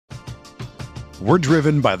We're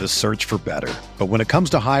driven by the search for better. But when it comes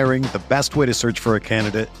to hiring, the best way to search for a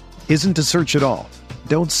candidate isn't to search at all.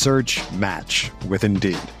 Don't search, match with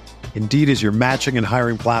Indeed. Indeed is your matching and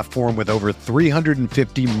hiring platform with over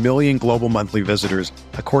 350 million global monthly visitors,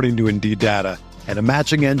 according to Indeed data, and a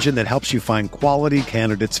matching engine that helps you find quality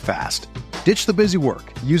candidates fast. Ditch the busy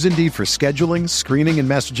work. Use Indeed for scheduling, screening, and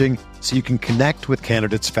messaging so you can connect with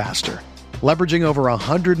candidates faster. Leveraging over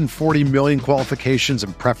 140 million qualifications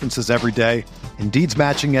and preferences every day, Indeed's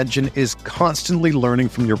matching engine is constantly learning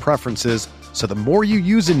from your preferences, so the more you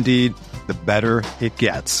use Indeed, the better it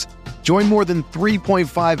gets. Join more than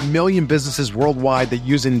 3.5 million businesses worldwide that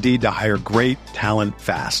use Indeed to hire great talent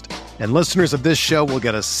fast. And listeners of this show will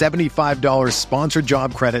get a $75 sponsored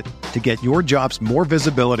job credit to get your jobs more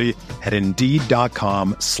visibility at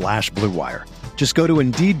Indeed.com/Blue Wire. Just go to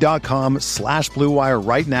Indeed.com/Blue Wire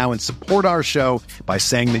right now and support our show by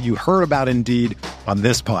saying that you heard about Indeed on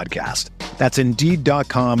this podcast. That's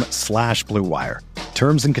Indeed.com/Blue Wire.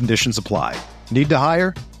 Terms and conditions apply. Need to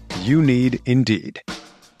hire? You need Indeed.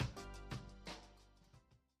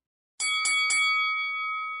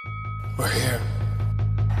 We're here.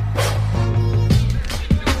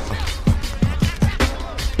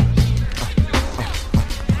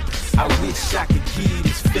 I wish I could give you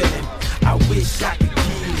this feeling. I wish I could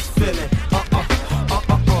give you this feeling.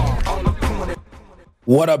 On the corner.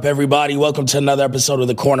 What up, everybody? Welcome to another episode of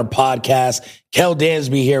the Corner Podcast. Kel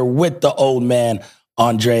Dansby here with the old man,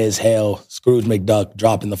 Andreas Hale, Scrooge McDuck,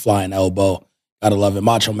 dropping the flying elbow. Gotta love it.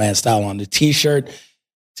 Macho Man style on the t-shirt.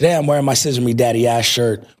 Today I'm wearing my Scissor Me Daddy ass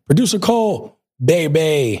shirt. Producer Cole,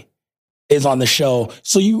 baby, is on the show.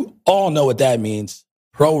 So you all know what that means.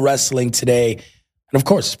 Pro wrestling today. And of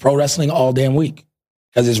course, it's pro wrestling all damn week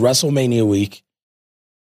because it's WrestleMania week.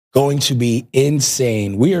 Going to be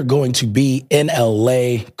insane. We are going to be in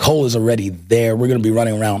LA. Cole is already there. We're going to be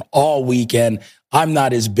running around all weekend. I'm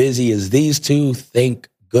not as busy as these two, thank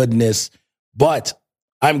goodness. But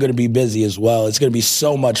I'm going to be busy as well. It's going to be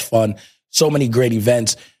so much fun. So many great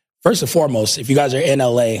events. First and foremost, if you guys are in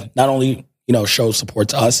LA, not only, show support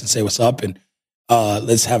to us and say what's up and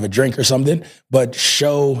let's have a drink or something, but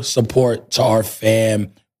show support to our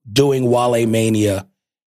fam doing WaleMania.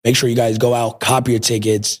 Make sure you guys go out, copy your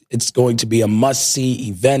tickets. It's going to be a must-see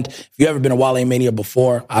event. If you've ever been to WaleMania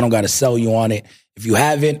before, I don't got to sell you on it. If you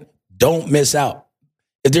haven't, don't miss out.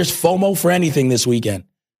 If there's FOMO for anything this weekend,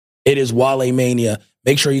 it is WaleMania.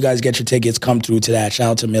 Make sure you guys get your tickets, come through to that. Shout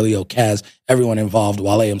out to Emilio, Kaz, everyone involved,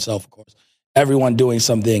 Wale himself, of course. Everyone doing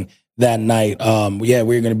something that night. We're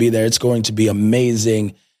going to be there. It's going to be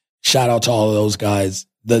amazing. Shout out to all of those guys.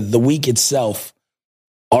 The week itself,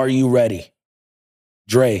 are you ready?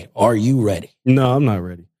 Dre, are you ready? No, I'm not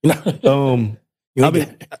ready. It's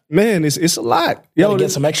a lot. Yo, get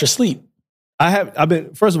some extra sleep. I've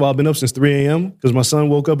been up since 3 a.m. because my son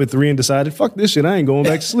woke up at 3 and decided, fuck this shit, I ain't going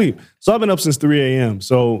back to sleep. So I've been up since 3 a.m.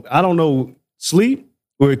 So I don't know sleep.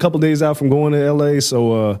 We're a couple days out from going to LA.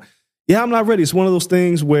 So I'm not ready. It's one of those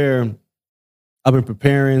things where I've been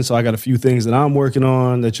preparing. So I got a few things that I'm working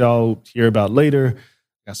on that y'all hear about later.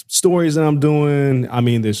 Got some stories that I'm doing. I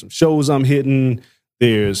mean, there's some shows I'm hitting.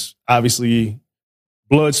 There's obviously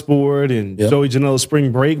Bloodsport and Joey Janela's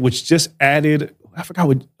Spring Break, which just added, I forgot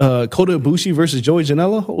what, Kota Ibushi versus Joey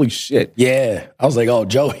Janela. Holy shit. Yeah. I was like, oh,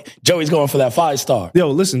 Joey's going for that 5-star. Yo,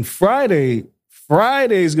 listen, Friday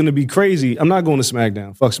is going to be crazy. I'm not going to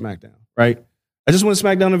SmackDown. Fuck SmackDown, right? I just went to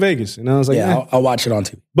SmackDown in Vegas. And I was like, I'll watch it on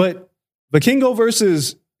TV. But Vikingo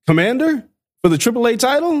versus Commander for the AAA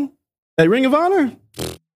title at Ring of Honor?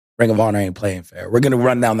 Ring of Honor ain't playing fair. We're going to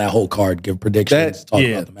run down that whole card, give predictions, talk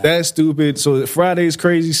about the match. That's stupid. So Friday's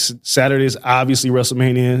crazy. Saturday's obviously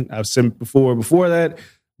WrestleMania. I've said before that,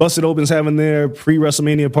 Busted Open's having their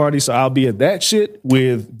pre-WrestleMania party, so I'll be at that shit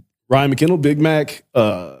with Ryan McKinnell, Big Mac,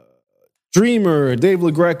 Dreamer, Dave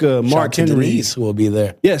LaGreca, Mark Henry. Denise will be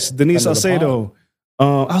there. Yes, Denise Salcedo. I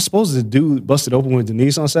was supposed to do Busted Open with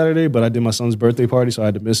Denise on Saturday, but I did my son's birthday party, so I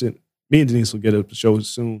had to miss it. Me and Denise will get up the show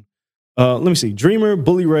soon. Let me see. Dreamer,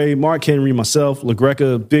 Bully Ray, Mark Henry, myself,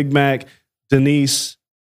 LaGreca, Big Mac, Denise,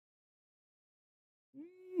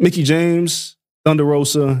 Mickey James, Thunder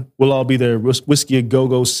Rosa. We'll all be there. Whiskey a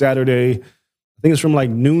Go-Go Saturday. I think it's from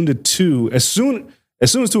like noon to 2. As soon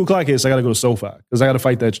as 2 o'clock hits, I got to go to SoFi because I got to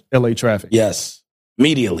fight that LA traffic. Yes.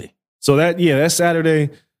 Immediately. So that's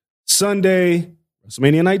Saturday. Sunday,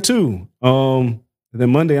 WrestleMania night 2. And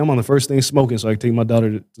then Monday, I'm on the first thing smoking so I can take my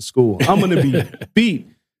daughter to school. I'm going to be beat.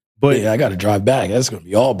 But I got to drive back. That's going to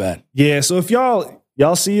be all bad. Yeah, so if y'all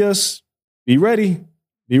see us, be ready.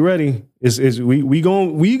 Be ready. We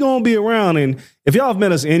gonna be around, and if y'all have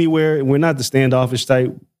met us anywhere, and we're not the standoffish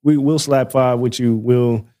type, we'll slap five with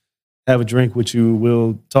you. have a drink with you.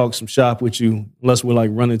 We'll talk some shop with you, unless we're like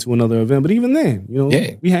running to another event. But even then,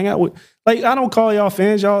 we hang out with. Like, I don't call y'all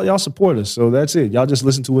fans. Y'all support us. So that's it. Y'all just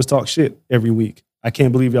listen to us talk shit every week. I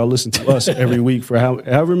can't believe y'all listen to us every week for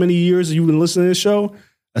however many years you've been listening to this show.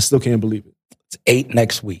 I still can't believe it. It's 8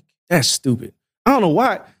 next week. That's stupid. I don't know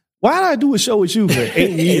why. Why did I do a show with you for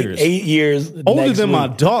 8 years? 8 years. Older than my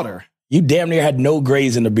daughter. You damn near had no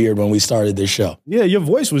grays in the beard when we started this show. Yeah, your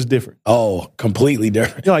voice was different. Oh, completely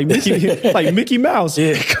different. You're like Mickey Mouse.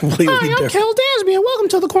 Yeah, completely different. I'm Kel Dansby, and welcome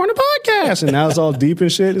to the Corner Podcast. And now it's all deep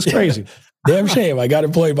and shit. It's crazy. Damn shame. I got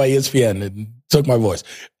employed by ESPN and took my voice.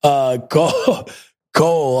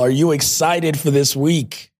 Cole, are you excited for this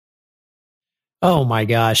week? Oh my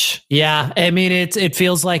gosh. Yeah. I mean, it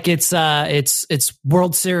feels like it's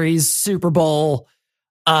World Series, Super Bowl,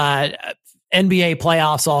 NBA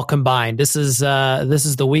playoffs all combined. This is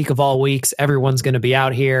the week of all weeks. Everyone's going to be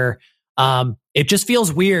out here. It just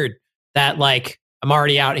feels weird that like I'm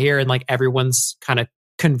already out here and like everyone's kind of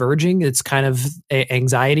converging. It's kind of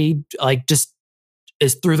anxiety, like just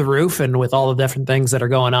is through the roof, and with all the different things that are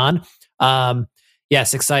going on.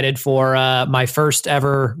 Yes, excited for my first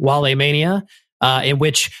ever WaleMania, in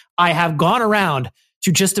which I have gone around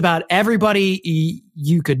to just about everybody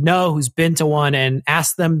you could know who's been to one and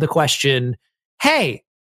asked them the question, hey,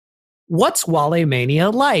 what's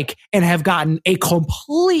WaleMania like? And have gotten a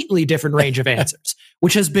completely different range of answers,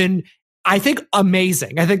 which has been, I think,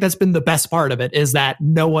 amazing. I think that's been the best part of it, is that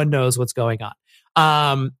no one knows what's going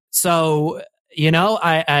on. So,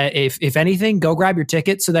 I if anything, go grab your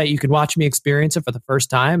ticket so that you can watch me experience it for the first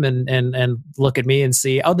time and look at me and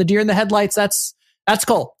see, oh, the deer in the headlights, that's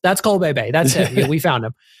Cole. That's Cole Bebe. That's it. We found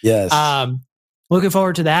him. Yes. Looking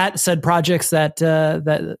forward to that. Said projects that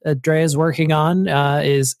Dre is working on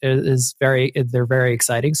is they're very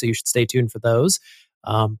exciting. So you should stay tuned for those.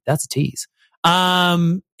 That's a tease.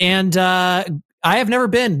 And I have never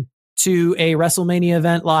been to a WrestleMania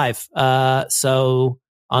event live. So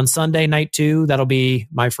on Sunday, night 2, that'll be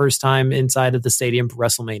my first time inside of the stadium for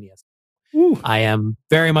WrestleMania. Ooh. I am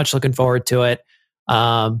very much looking forward to it.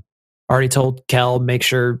 Already told Kel, make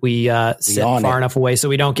sure we sit far enough away so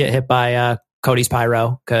we don't get hit by Cody's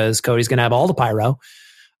pyro, because Cody's going to have all the pyro.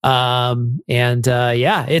 There's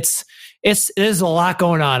a lot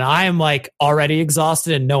going on. I am like already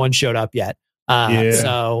exhausted and no one showed up yet.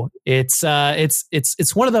 So it's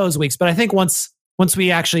one of those weeks, but I think once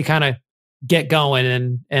we actually kind of get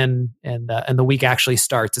going and the week actually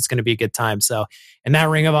starts, it's going to be a good time. So, and that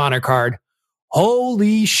Ring of Honor card,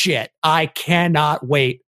 holy shit, I cannot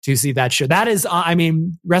wait to see that show. That is,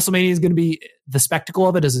 WrestleMania is going to be, the spectacle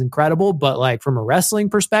of it is incredible, but like from a wrestling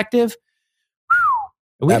perspective,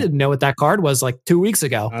 we didn't know what that card was like 2 weeks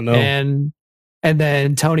ago. I know. And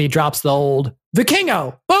then Tony drops the old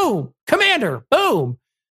Vikingo, boom, Commander, boom.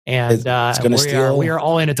 And we are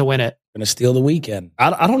all in it to win it. Going to steal the weekend.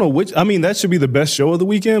 I don't know which. I mean, that should be the best show of the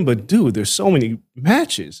weekend. But dude, there's so many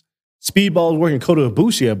matches. Speedball's working Kota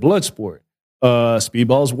Ibushi at Bloodsport.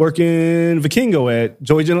 Speedball's working Vikingo at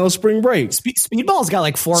Joey Janela's Spring Break. Speedball's got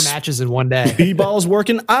like 4 matches in one day. Speedball's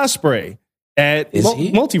working Ospreay at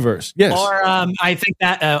Multiverse. Yes. Or I think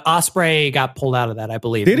that Ospreay got pulled out of that, I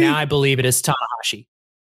believe. Did he? Now I believe it is Tanahashi.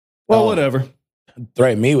 Well, whatever.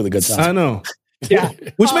 Threaten me with a good time. I know. Yeah.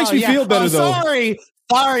 Which makes me feel better, though.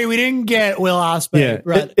 Sorry, we didn't get Will Ospreay.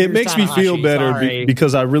 Yeah, it makes me feel better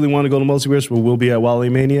because I really want to go to Multiverse, where we'll be at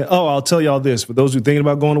WaleMania. Oh, I'll tell y'all this. For those who are thinking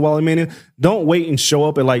about going to WaleMania, don't wait and show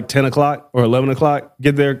up at like 10 o'clock or 11 o'clock.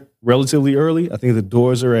 Get there relatively early. I think the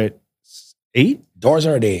doors are at 8. Doors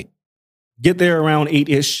are at 8. Get there around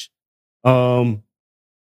 8-ish.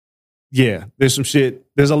 Yeah, there's some shit.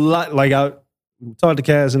 There's a lot. Like, I talked to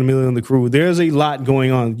Kaz and Amelia and the crew. There's a lot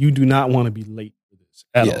going on. You do not want to be late for this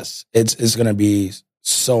at all. It's going to be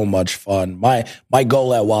so much fun. My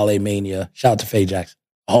goal at WaleMania, shout out to Faye Jackson,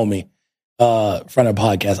 homie, friend of the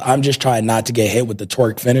podcast. I'm just trying not to get hit with the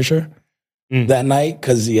twerk finisher that night,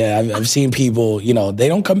 because I've seen people, they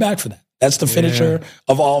don't come back for that. That's the finisher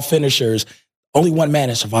of all finishers. Only one man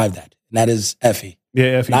has survived that, and that is Effie. Yeah,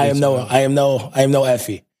 Effie. I am no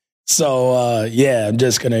Effie. So I'm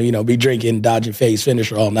just gonna be drinking Dodger Face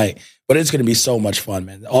finisher all night. But it's gonna be so much fun,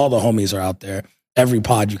 man. All the homies are out there. Every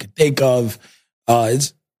pod you can think of.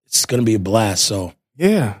 It's going to be a blast. So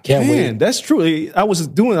can't wait. That's true. I was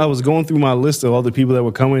going through my list of all the people that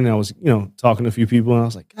were coming. And I was, talking to a few people, and I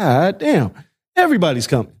was like, God damn, everybody's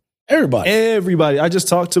coming. Everybody. I just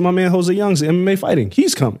talked to my man Jose Young's MMA fighting.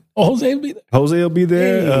 He's coming. Oh, Jose will be there. Jose will be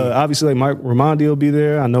there. Hey. Obviously, like Mike Ramondi will be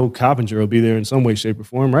there. I know Coppinger will be there in some way, shape, or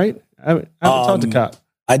form. Right? I haven't talked to Cop.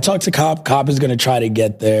 I talked to Cop. Cop is going to try to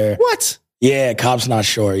get there. What? Yeah, Cop's not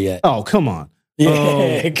sure yet. Oh, come on.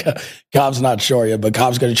 Yeah, Cobb's not sure yet, but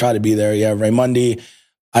Cobb's going to try to be there. Yeah, Raymundi,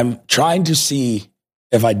 I'm trying to see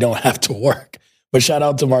if I don't have to work. But shout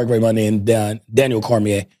out to Mark Raymundi and Daniel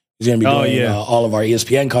Cormier. He's going to be doing all of our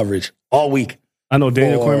ESPN coverage all week. I know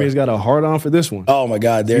Daniel Cormier's got a hard on for this one. Oh, my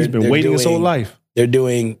God. He's been waiting his whole life. They're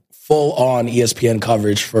doing full-on ESPN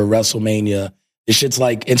coverage for WrestleMania. This shit's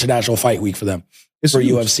like International Fight Week for them, for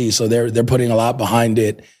huge. UFC. So they're putting a lot behind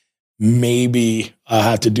it. Maybe I'll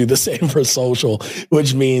have to do the same for social,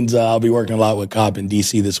 which means I'll be working a lot with Cobb in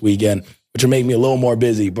DC this weekend, which will make me a little more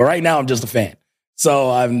busy. But right now, I'm just a fan. So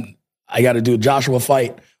I got to do a Joshua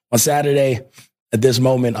fight on Saturday. At this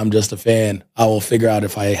moment, I'm just a fan. I will figure out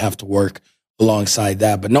if I have to work alongside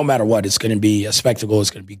that. But no matter what, it's going to be a spectacle. It's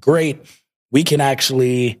going to be great. We can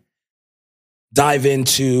actually dive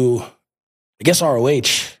into, I guess,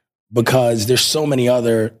 ROH, because there's so many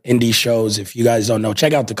other indie shows. If you guys don't know,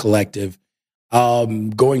 check out The Collective. I'm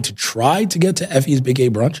going to try to get to Effie's Big A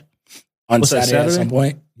Brunch on Saturday at some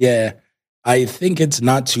point. Yeah. I think it's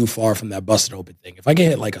not too far from that Busted Open thing. If I can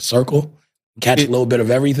hit like a circle, catch a little bit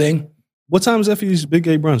of everything. What time is Effie's Big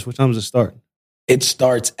A Brunch? What time does it start? It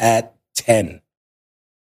starts at 10.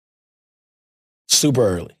 Super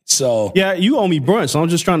early. So yeah, you owe me brunch, so I'm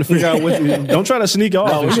just trying to figure out what. Don't try to sneak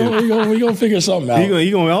off. No, we're gonna figure something out.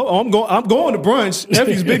 I'm going to brunch.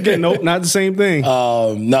 Effie's Big A. Nope, not the same thing.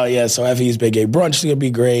 No, yeah. So Effie's Big A Brunch is gonna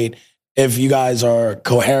be great. If you guys are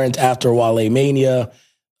coherent after WaleMania,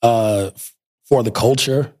 For the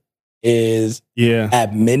Culture is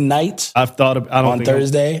at midnight. I've thought of on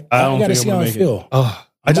Thursday. I don't gotta see how I feel.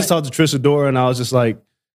 I just talked to Trisha Dora and I was just like,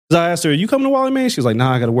 I asked her, "Are you coming to WaleMania?" She was like,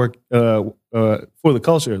 "Nah, I got to work For the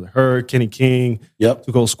Culture." Her, Kenny King,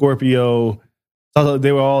 Tuco Scorpio. So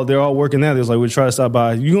they're all working there. They was like, "We'll try to stop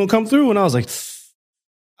by. You gonna come through?" And I was like,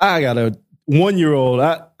 "I got a 1-year-old.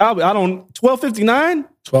 I don't 12:59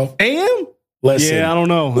 12 a.m. Listen, yeah, I don't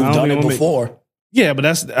know. We've done it before. Yeah, but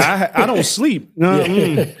that's I don't sleep.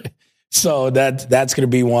 So that's gonna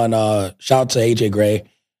be one. Shout out to AJ Gray,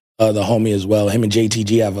 the homie as well. Him and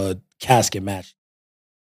JTG have a casket match.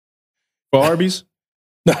 For Arby's?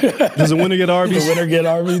 Does the winner get Arby's? The winner get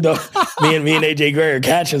Arby's? No. me and AJ Gray are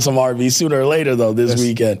catching some Arby's sooner or later, though, this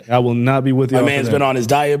weekend. I will not be with you. My man's been on his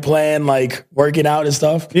diet plan, like working out and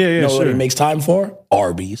stuff. Yeah, you know what he makes time for?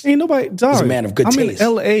 Arby's. Ain't nobody, dog. He's a man of good taste.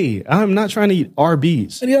 I'm in LA. I'm not trying to eat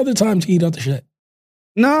Arby's. Any other time to eat other shit?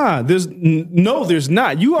 Nah, there's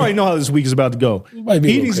not. You already know how this week is about to go.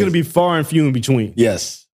 Eating's going to be far and few in between.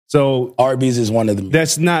 Yes. So Arby's is one of them.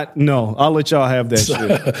 That's not, no. I'll let y'all have that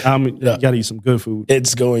shit. Got to eat some good food.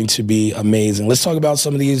 It's going to be amazing. Let's talk about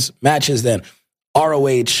some of these matches then.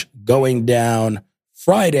 ROH going down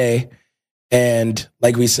Friday. And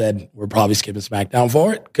like we said, we're probably skipping SmackDown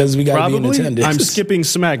for it because we got to be in attendance. I'm skipping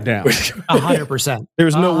SmackDown. 100%.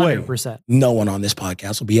 There's no 100%. way. No one on this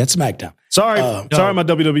podcast will be at SmackDown. Sorry, my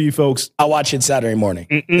WWE folks. I'll watch it Saturday morning.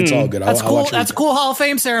 It's all good. That's cool. That's a cool Hall of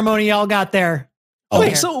Fame ceremony y'all got there.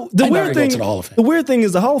 Wait, so the weird thing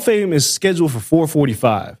is the Hall of Fame is scheduled for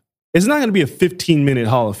 4:45. It's not going to be a 15-minute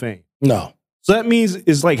Hall of Fame. No. So that means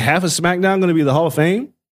is like half of SmackDown going to be the Hall of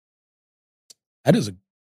Fame? That is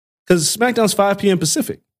because SmackDown's 5 p.m.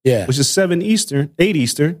 Pacific. Yeah. Which is 7 Eastern, 8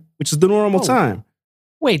 Eastern, which is the normal time.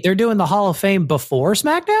 Wait, they're doing the Hall of Fame before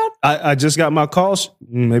SmackDown? I just got my call.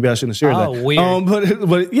 Maybe I shouldn't have shared that. Oh, weird.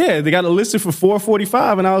 But yeah, they got it listed for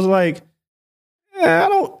 4:45, and I was like, I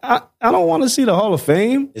don't want to see the Hall of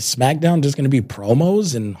Fame. Is SmackDown just going to be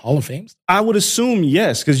promos and Hall of Fames? I would assume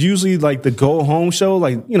yes, because usually like the go home show,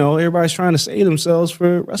 like everybody's trying to save themselves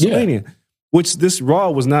for WrestleMania. Yeah. Which this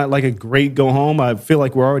Raw was not like a great go home. I feel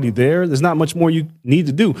like we're already there. There's not much more you need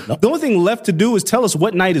to do. Nope. The only thing left to do is tell us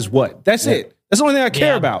what night is what. That's it. That's the only thing I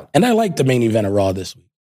care about. And I like the main event of Raw this week.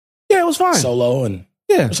 Yeah, it was fine. Solo and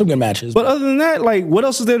some good matches. But other than that, like, what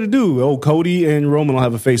else is there to do? Oh, Cody and Roman will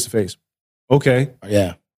have a face-to-face. Okay.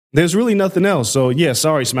 Yeah. There's really nothing else. So, yeah,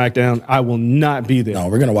 sorry, SmackDown. I will not be there. No,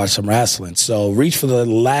 we're going to watch some wrestling. So, Reach for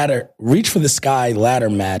the Sky ladder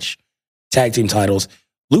match, tag team titles.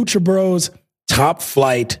 Lucha Bros, Top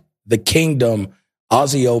Flight, The Kingdom,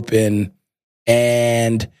 Aussie Open,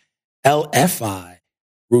 and LFI,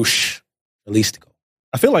 Roosh, Jalistico.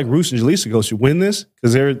 I feel like Roosh and Jalistico should win this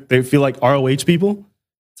because they feel like ROH people.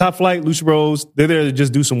 Top Flight, Lucha Bros, they're there to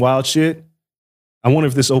just do some wild shit. I wonder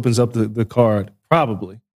if this opens up the card.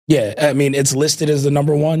 Probably. Yeah, I mean, it's listed as the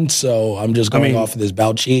number one, so I'm just going off of this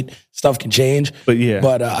bout sheet. Stuff can change. But yeah.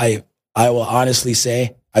 But I will honestly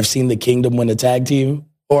say I've seen the Kingdom win a tag team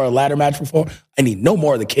or a ladder match before. I need no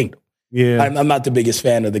more of the Kingdom. Yeah. I'm not the biggest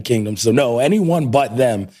fan of the Kingdom, so no, anyone but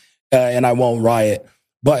them, and I won't riot.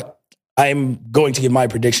 But I'm going to give my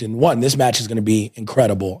prediction. One, this match is going to be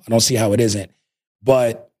incredible. I don't see how it isn't.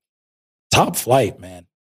 But Top Flight, man.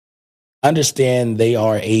 I understand they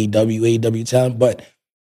are AEW talent, but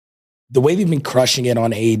the way they've been crushing it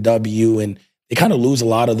on AEW and they kind of lose a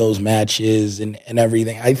lot of those matches and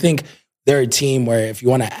everything. I think they're a team where if you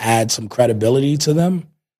want to add some credibility to them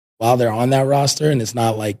while they're on that roster, and it's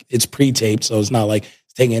not like it's pre-taped, so it's not like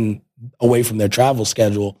it's taken away from their travel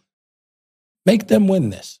schedule, make them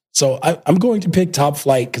win this. So I'm going to pick Top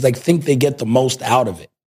Flight because I think they get the most out of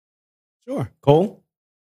it. Sure. Cole?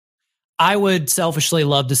 I would selfishly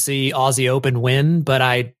love to see Aussie Open win, but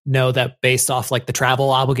I know that based off like the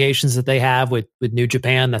travel obligations that they have with New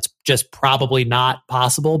Japan, that's just probably not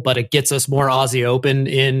possible, but it gets us more Aussie Open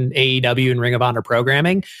in AEW and Ring of Honor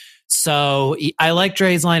programming. So I like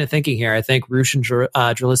Dre's line of thinking here. I think Rush and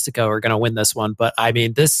Dralistico are going to win this one, but I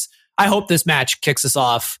mean, I hope this match kicks us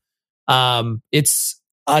off. It's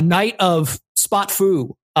a night of spot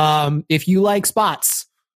foo. If you like spots,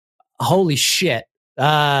 holy shit.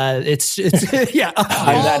 It's yeah, all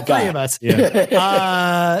that three guy. of us.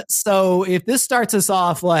 Yeah. So if this starts us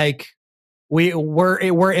off like we're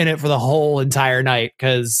in it for the whole entire night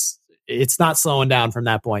because it's not slowing down from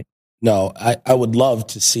that point. No, I would love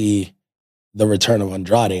to see the return of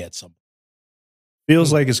Andrade at some point.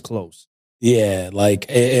 Feels like it's close. Yeah, like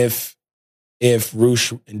if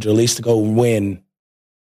Rush and Dralistico win,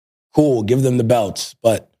 cool, give them the belts,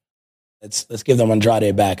 but let's give them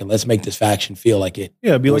Andrade back and let's make this faction feel like it.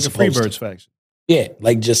 Yeah, it'd be like a supposed Freebirds to. faction. Yeah,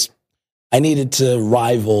 like just I needed to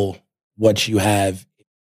rival what you have,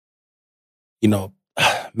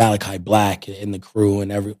 Malachi Black in the crew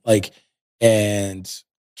and and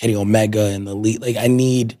Kenny Omega and the Elite. Like I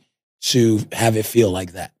need to have it feel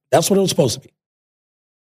like that. That's what it was supposed to be.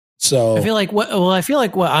 So I feel like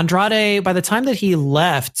what Andrade, by the time that he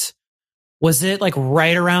left, was it like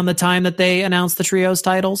right around the time that they announced the trios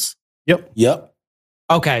titles? Yep.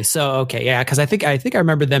 Okay, yeah, because I think I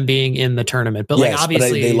remember them being in the tournament, but like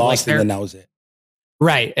obviously but they lost like and then that was it.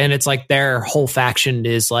 Right, and it's like their whole faction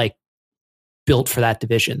is like built for that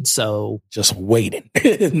division, so Just waiting.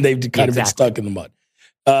 And they've kind of been stuck in the mud.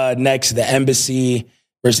 Next, the Embassy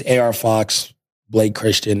versus AR Fox, Blake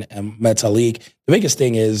Christian, and Metalik. The biggest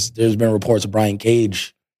thing is there's been reports of Brian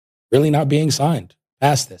Cage really not being signed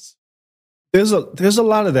past this. There's a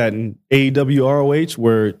lot of that in AEW ROH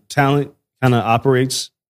where talent kind of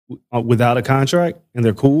operates without a contract and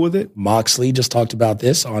they're cool with it. Moxley just talked about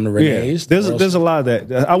this on the Renee's. Yeah, there's a lot of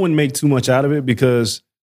that. I wouldn't make too much out of it because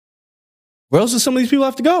where else do some of these people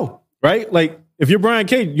have to go, right? Like if you're Brian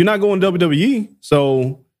Cage, you're not going WWE,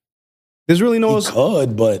 so there's really no He else.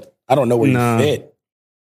 could, but I don't know where he fit.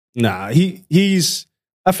 Nah, he's.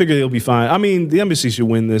 I figure he'll be fine. I mean, the Embassy should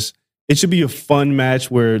win this. It should be a fun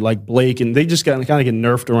match where like Blake and they just kind of get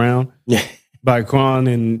nerfed around by Kron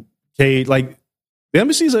and Cade. Like the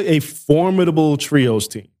Embassy is a formidable trios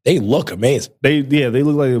team. They look amazing. They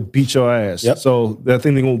look like they'll beat your ass. Yep. So I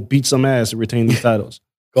think they're gonna beat some ass and retain these titles.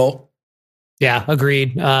 Go. yeah,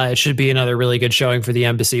 agreed. It should be another really good showing for the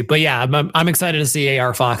Embassy. But yeah, I'm excited to see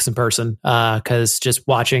AR Fox in person because just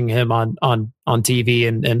watching him on TV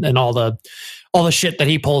and all the shit that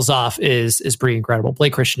he pulls off is pretty incredible.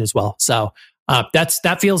 Blake Christian as well. So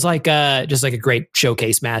that feels like just like a great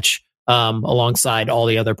showcase match alongside all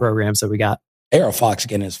the other programs that we got. AR Fox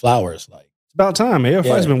getting his flowers. Like It's about time. AR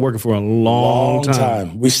Fox has been working for a long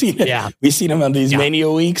time. We've seen it. Yeah. We've seen him on these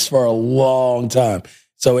Mania weeks for a long time.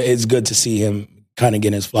 So it's good to see him kind of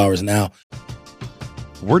getting his flowers now.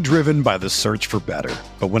 We're driven by the search for better.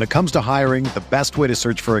 But when it comes to hiring, the best way to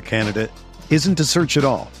search for a candidate isn't to search at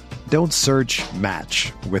all. Don't search,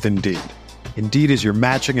 match with Indeed. Indeed is your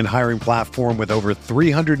matching and hiring platform with over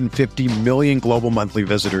 350 million global monthly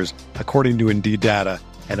visitors, according to Indeed data,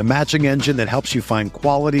 and a matching engine that helps you find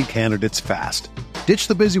quality candidates fast. Ditch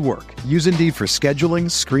the busy work. Use Indeed for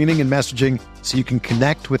scheduling, screening, and messaging so you can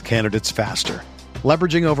connect with candidates faster.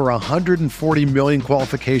 Leveraging over 140 million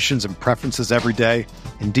qualifications and preferences every day,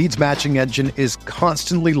 Indeed's matching engine is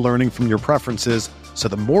constantly learning from your preferences, so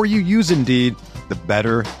the more you use Indeed, the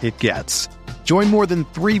better it gets. Join more than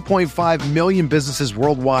 3.5 million businesses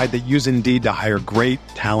worldwide that use Indeed to hire great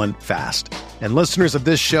talent fast. And listeners of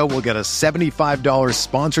this show will get a $75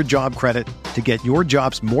 sponsored job credit to get your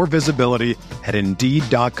jobs more visibility at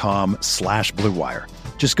Indeed.com/Blue Wire.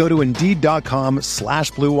 Just go to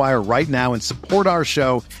Indeed.com/Blue Wire right now and support our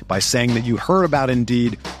show by saying that you heard about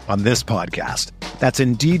Indeed on this podcast. That's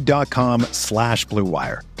Indeed.com/Blue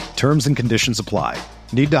Wire. Terms and conditions apply.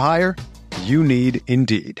 Need to hire? You need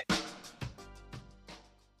Indeed.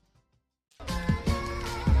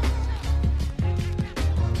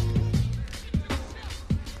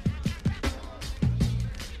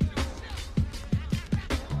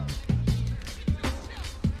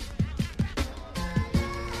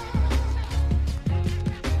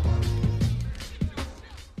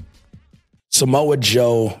 Samoa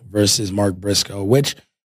Joe versus Mark Briscoe, which,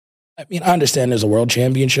 I mean, I understand there's a world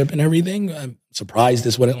championship and everything. I'm surprised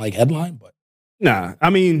this wouldn't like headline, but. Nah,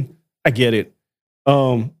 I mean, I get it.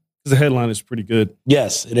 The headline is pretty good.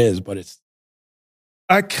 Yes, it is, but it's.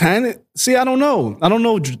 I kind of, I don't know. I don't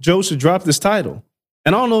know if Joe should drop this title.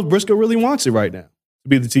 And I don't know if Briscoe really wants it right now to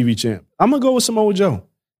be the TV champ. I'm going to go with Samoa Joe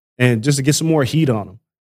and just to get some more heat on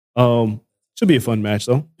him. Should be a fun match,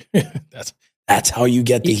 though. That's how you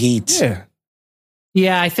get the heat. Yeah.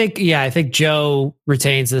 Yeah, I think Joe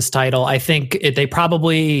retains this title. I think they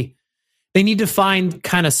need to find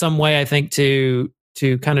kind of some way, I think, to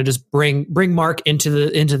kind of just bring Mark into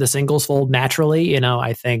the singles fold naturally.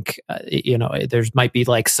 I think there might be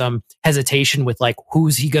like some hesitation with like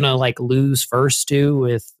who's he gonna like lose first to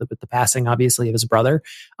with the passing, obviously, of his brother.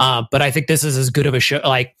 But I think this is as good of a show,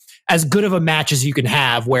 like as good of a match as you can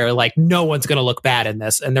have, where like no one's gonna look bad in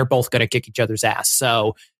this, and they're both gonna kick each other's ass.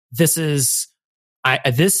 So this is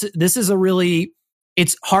a really.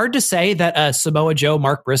 It's hard to say that a Samoa Joe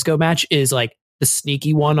Mark Briscoe match is like the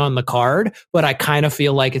sneaky one on the card, but I kind of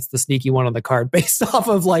feel like it's the sneaky one on the card based off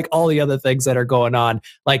of like all the other things that are going on.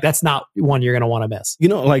 Like that's not one you're going to want to miss.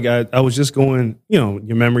 Like I was just going, your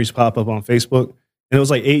memories pop up on Facebook, and it was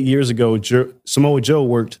like 8 years ago, Samoa Joe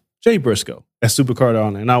worked Jay Briscoe at Supercard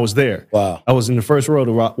on, and I was there. Wow. I was in the first row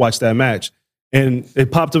to watch that match, and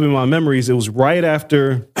it popped up in my memories. It was right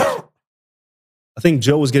after, I think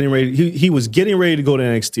Joe was getting ready. He was getting ready to go to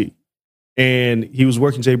NXT. And he was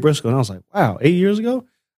working Jay Briscoe. And I was like, wow, 8 years ago?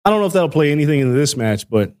 I don't know if that'll play anything into this match,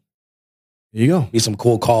 but there you go. Be some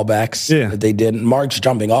cool callbacks that they did. Mark's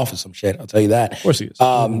jumping off of some shit, I'll tell you that. Of course he is.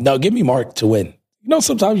 No, give me Mark to win.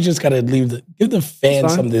 Sometimes you just got to give the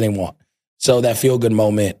fans something they want. So that feel-good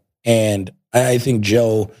moment. And I think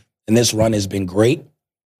Joe in this run has been great.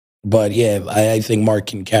 But, yeah, I think Mark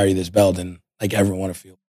can carry this belt and, like, everyone will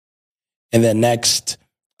feel. And then next,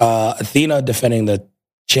 Athena defending the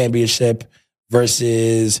championship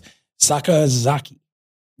versus Sakazaki.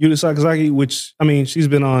 Yuta Sakazaki, which, I mean, she's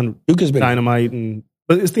been on Dynamite,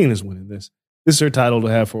 but Athena's winning this. This is her title to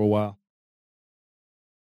have for a while.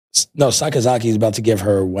 No, Sakazaki is about to give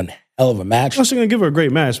her one hell of a match. She's going to give her a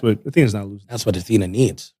great match, but Athena's not losing. That's what Athena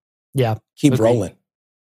needs. Yeah. Keep rolling.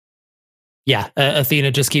 Yeah,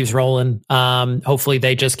 Athena just keeps rolling. Hopefully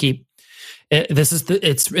they just keep...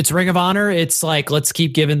 It's Ring of Honor. It's like, let's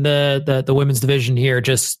keep giving the women's division here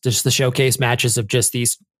just the showcase matches of just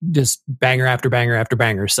these banger after banger after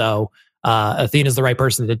banger. So Athena's the right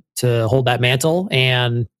person to hold that mantle,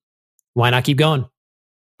 and why not keep going?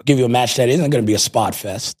 I'll give you a match that isn't going to be a spot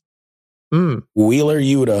fest. Wheeler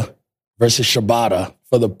Yuta versus Shibata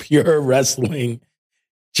for the Pure Wrestling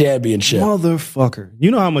Championship. Motherfucker. You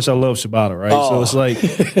know how much I love Shibata, right? So it's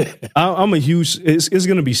like, I'm a huge, it's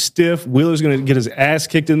going to be stiff. Wheeler's going to get his ass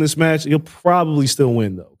kicked in this match. He'll probably still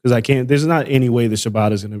win, though, because there's not any way that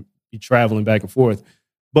Shibata's going to be traveling back and forth.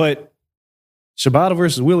 But Shibata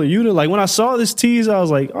versus Wheeler Yuta, like when I saw this tease, I was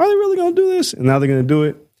like, are they really going to do this? And now they're going to do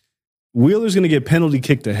it. Wheeler's going to get penalty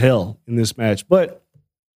kicked to hell in this match, but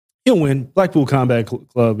he'll win. Blackpool Combat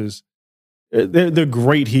Club they're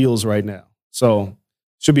great heels right now. So,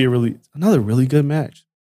 should be another really good match.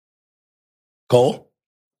 Cole?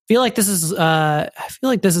 I feel like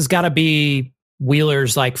this has got to be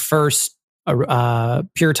Wheeler's like first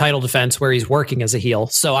pure title defense where he's working as a heel.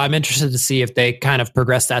 So I'm interested to see if they kind of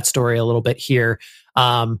progress that story a little bit here.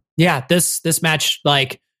 This match,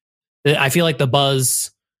 like, I feel like the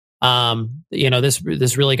buzz,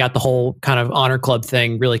 this really got the whole kind of Honor Club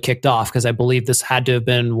thing really kicked off, because I believe this had to have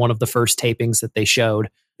been one of the first tapings that they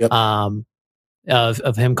showed. Yep.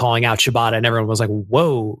 Of him calling out Shibata, and everyone was like,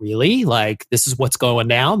 whoa, really? Like, this is what's going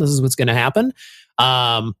down? This is what's going to happen?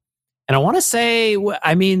 And I want to say,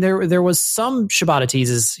 I mean, there was some Shibata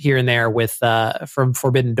teases here and there with from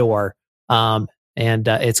Forbidden Door. And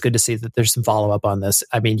it's good to see that there's some follow-up on this.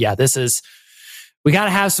 I mean, yeah, we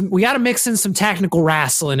got to mix in some technical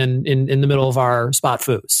wrestling in the middle of our spot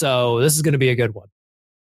food. So this is going to be a good one.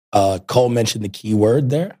 Cole mentioned the key word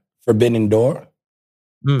there, Forbidden Door.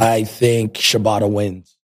 I think Shibata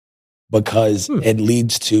wins because it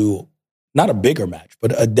leads to not a bigger match,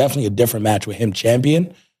 but definitely a different match with him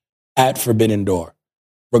champion at Forbidden Door.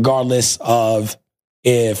 Regardless of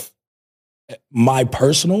if my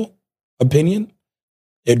personal opinion,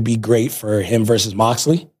 it'd be great for him versus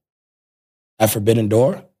Moxley at Forbidden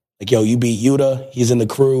Door. Like, yo, you beat Yuta, he's in the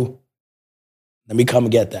crew. Let me come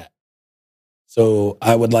and get that. So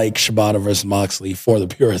I would like Shibata versus Moxley for the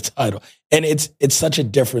Pure title. And it's such a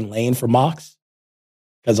different lane for Mox,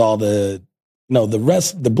 because all the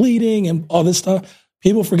bleeding and all this stuff,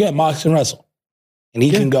 people forget Mox can wrestle and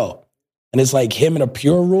he can go. And it's like him in a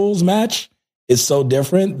Pure Rules match is so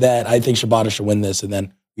different that I think Shibata should win this, and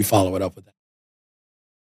then we follow it up with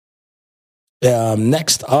that.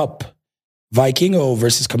 Next up, Vikingo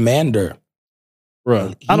versus Commander.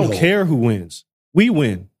 Bro, I don't care who wins. We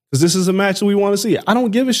win. Because this is a match that we want to see. I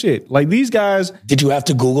don't give a shit. Like, these guys... Did you have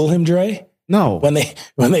to Google him, Dre? No. When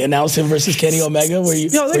they announced him versus Kenny Omega, were you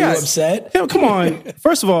upset? Yo, come on.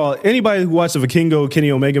 First of all, anybody who watched the Vikingo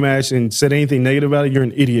Kenny Omega match and said anything negative about it, you're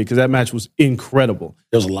an idiot, because that match was incredible.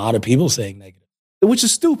 There's a lot of people saying negative. Which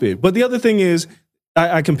is stupid. But the other thing is,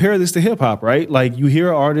 I compare this to hip-hop, right? Like, you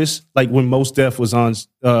hear artists, like when Mos Def was on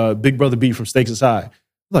Big Brother Beat from Stakes is High.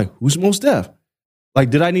 Like, who's Mos Def? Like,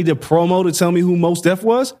 did I need a promo to tell me who Mos Def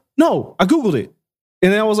was? No, I Googled it.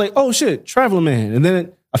 And then I was like, oh shit, Traveling Man. And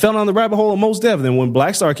then I fell down the rabbit hole of Mos Def. And then when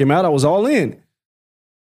Black Star came out, I was all in.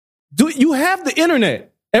 You have the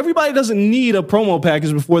internet. Everybody doesn't need a promo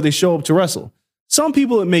package before they show up to wrestle. Some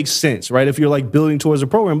people, it makes sense, right? If you're like building towards a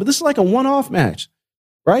program, but this is like a one-off match,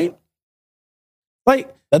 right?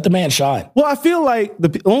 Like, let the man shine. Well, I feel like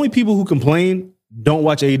the only people who complain don't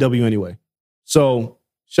watch AEW anyway. So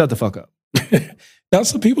shut the fuck up. Now,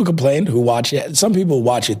 some people complain who watch it. Some people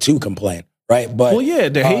watch it to complain, right? But well, yeah,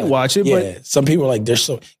 they hate watch it. Yeah, but some people are like,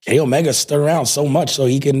 Kenny Omega stood around so much so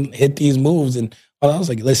he can hit these moves. And I was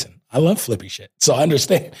like, listen, I love flippy shit. So I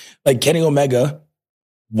understand. Like, Kenny Omega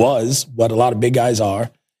was what a lot of big guys are.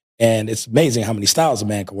 And it's amazing how many styles a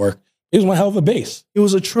man can work. He was one hell of a base. It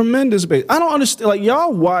was a tremendous base. I don't understand. Like,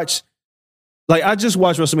 y'all watch, like, I just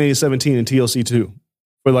watched WrestleMania 17 and TLC 2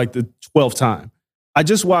 for like the 12th time. I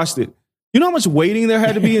just watched it. You know how much waiting there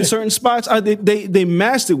had to be in certain spots? They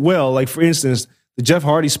masked it well. Like, for instance, the Jeff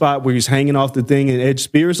Hardy spot where he's hanging off the thing and Edge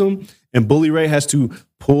spears him, and Bully Ray has to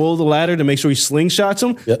pull the ladder to make sure he slingshots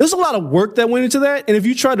him. Yep. There's a lot of work that went into that. And if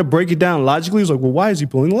you try to break it down logically, it's like, well, why is he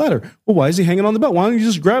pulling the ladder? Well, why is he hanging on the belt? Why don't you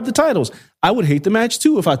just grab the titles? I would hate the match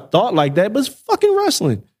too if I thought like that, but it's fucking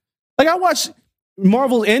wrestling. Like, I watched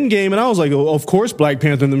Marvel's Endgame and I was like, oh, of course Black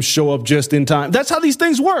Panther and them show up just in time. That's how these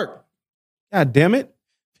things work. God damn it.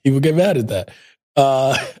 People get mad at that.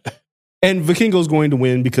 And Vikingo's going to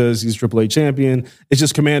win because he's AAA champion. It's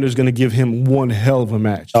just Commander's going to give him one hell of a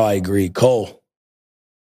match. Oh, I agree. Cole.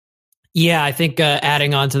 Yeah, I think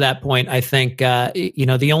adding on to that point, I think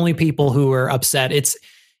the only people who are upset,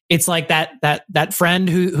 it's like that friend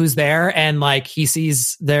who's there and like he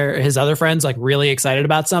sees his other friends like really excited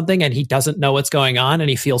about something and he doesn't know what's going on and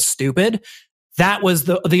he feels stupid. That was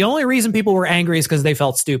the only reason people were angry is because they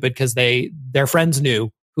felt stupid because their friends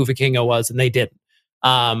knew who Vikingo was and they didn't.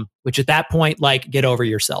 Which at that point, like, get over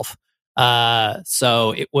yourself.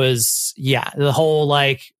 So it was, the whole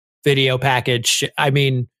like video package. I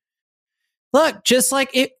mean, look, just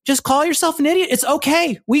call yourself an idiot. It's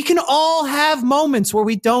okay. We can all have moments where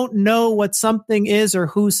we don't know what something is or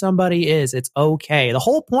who somebody is. It's okay. The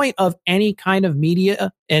whole point of any kind of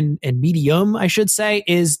media and medium, I should say,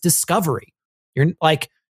 is discovery. You're like,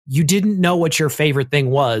 you didn't know what your favorite thing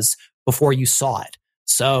was before you saw it.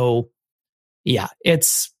 So yeah,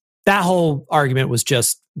 that whole argument was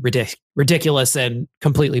just ridiculous and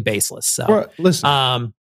completely baseless. So Bro,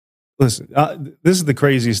 listen, this is the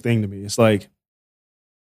craziest thing to me. It's like,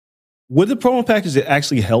 would the promo package that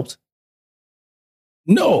actually helped?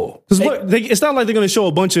 No, because it's not like they're going to show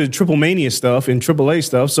a bunch of Triple Mania stuff and AAA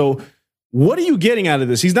stuff. So what are you getting out of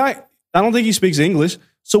this? I don't think he speaks English.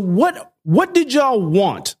 So what did y'all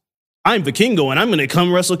want? I'm Vikingo and I'm going to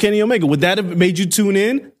come wrestle Kenny Omega. Would that have made you tune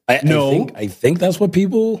in? No. I think that's what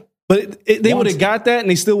people... But they would have got that and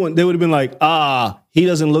they would have been like, he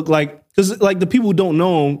doesn't look like... Because like the people who don't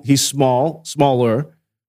know him, he's smaller.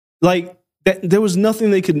 Like, there was nothing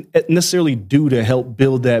they could necessarily do to help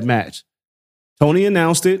build that match. Tony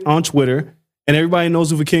announced it on Twitter and everybody knows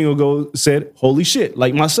who Vikingo said, holy shit,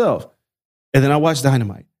 like myself. And then I watched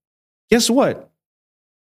Dynamite. Guess what?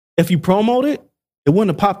 If you promote it, it wouldn't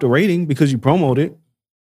have popped a rating because you promoted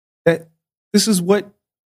it. This is what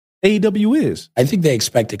AEW is. I think they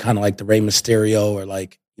expected kind of like the Rey Mysterio or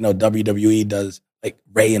like, WWE does, like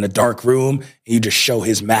Rey in a dark room and you just show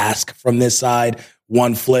his mask from this side,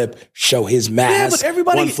 one flip, show his mask,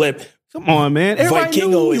 one flip. Come on, man.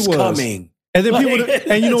 Vikingo is coming. And then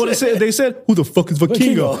and you know what they said? They said, who the fuck is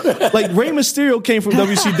Vikingo? Like Rey Mysterio came from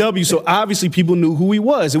WCW, so obviously people knew who he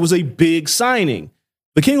was. It was a big signing.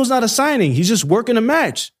 Vikingo's not a signing. He's just working a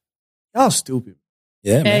match. Y'all stupid.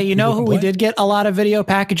 Yeah, man. Hey, you know who we did get a lot of video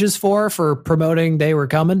packages for promoting they were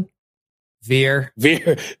coming? Veer.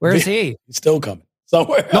 Where's he? He's still coming.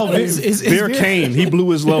 Somewhere. No, Veer came. He blew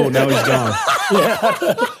his load. Now he's gone.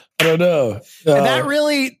 I don't know. And that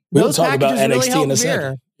really... We'll talk about NXT really in a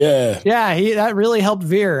second. Yeah. Yeah, that really helped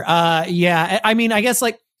Veer. I mean, I guess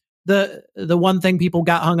like the one thing people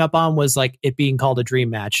got hung up on was like it being called a dream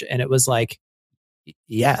match, and it was like,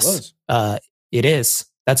 yes, it is.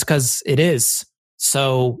 That's because it is.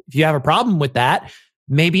 So if you have a problem with that,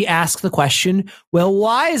 maybe ask the question, well,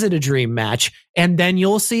 why is it a dream match? And then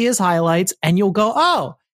you'll see his highlights and you'll go,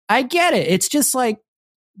 oh, I get it. It's just like,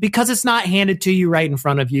 because it's not handed to you right in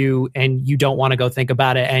front of you and you don't want to go think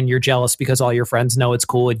about it and you're jealous because all your friends know it's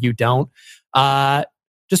cool and you don't.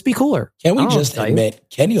 Just be cooler. Can we just admit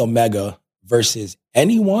Kenny Omega versus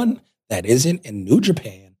anyone that isn't in New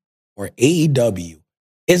Japan or AEW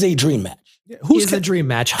is a dream match? Who's a dream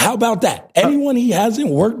match? How about that? Anyone he hasn't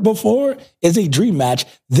worked before is a dream match.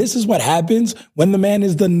 This is what happens when the man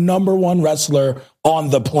is the number one wrestler on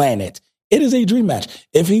the planet. It is a dream match.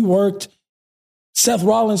 If he worked Seth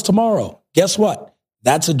Rollins tomorrow, guess what?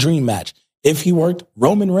 That's a dream match. If he worked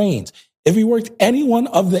Roman Reigns, if he worked anyone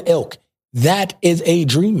of the ilk, that is a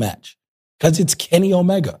dream match because it's Kenny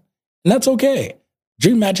Omega. And that's okay.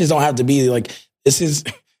 Dream matches don't have to be like, this is,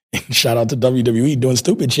 shout out to WWE doing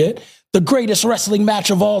stupid shit, the greatest wrestling match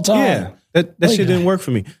of all time. Yeah, that shit didn't work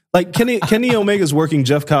for me. Like Kenny Omega's working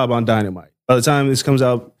Jeff Cobb on Dynamite. By the time this comes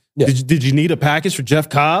out, did you need a package for Jeff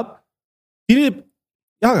Cobb? He did.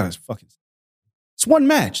 Y'all guys fucking. It's one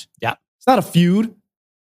match. Yeah, it's not a feud.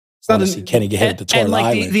 It's not see Kenny get hit at the Toilet and like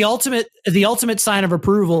Island. The ultimate sign of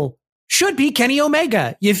approval should be Kenny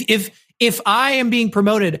Omega. If I am being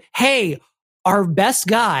promoted, hey, our best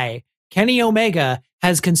guy Kenny Omega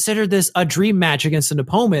has considered this a dream match against an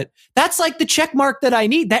opponent. That's like the check mark that I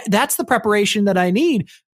need. That's the preparation that I need.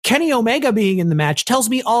 Kenny Omega being in the match tells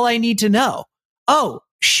me all I need to know. Oh,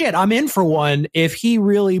 shit, I'm in for one if he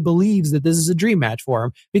really believes that this is a dream match for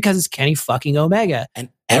him because it's Kenny fucking Omega. And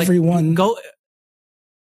everyone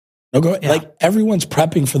everyone's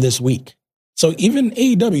prepping for this week. So even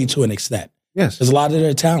AEW to an extent. Yes. There's a lot of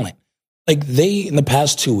their talent. Like they, in the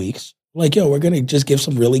past 2 weeks, like, yo, we're going to just give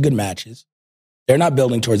some really good matches. They're not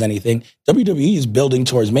building towards anything. WWE is building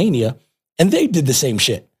towards Mania. And they did the same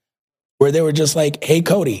shit where they were just like, hey,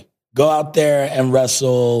 Cody, go out there and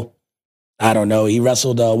wrestle. I don't know. He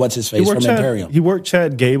wrestled, what's his face from Imperium. He worked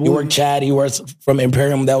Chad Gable. He worked from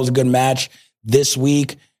Imperium. That was a good match. This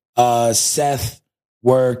week, Seth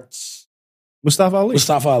worked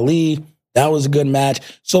Mustafa Ali. That was a good match.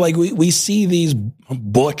 So like we see these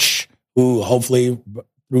Butch, who hopefully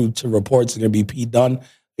through to reports are going to be Pete Dunne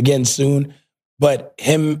again soon. But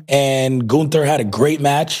him and Gunther had a great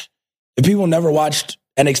match. If people never watched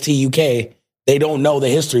NXT UK, they don't know the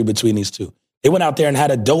history between these two. They went out there and had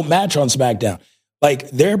a dope match on SmackDown. Like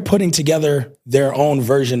they're putting together their own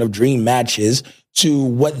version of dream matches to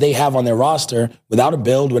what they have on their roster without a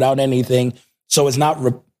build, without anything. So it's not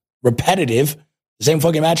repetitive. The same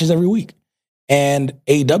fucking matches every week. And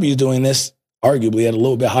AEW is doing this arguably at a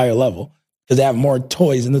little bit higher level because they have more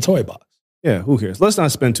toys in the toy box. Yeah, who cares? Let's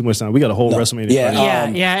not spend too much time. We got a whole WrestleMania.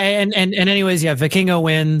 And anyways, Vikingo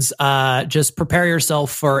wins. Just prepare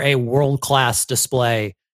yourself for a world-class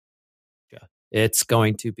display. It's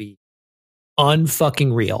going to be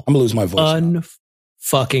unfucking real. I'm gonna lose my voice.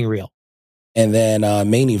 Unfucking real. And then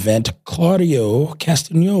main event, Claudio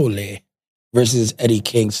Castagnoli versus Eddie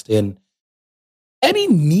Kingston. Eddie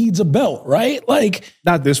needs a belt, right? Like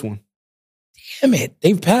not this one. Damn it.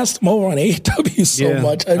 They've passed him over on AEW so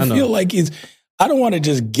much. I feel like I don't want to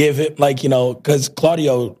just give it like, because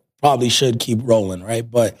Claudio probably should keep rolling, right?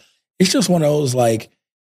 But it's just one of those like,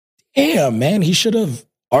 damn, man, he should have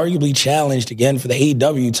arguably challenged again for the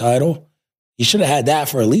AEW title. He should have had that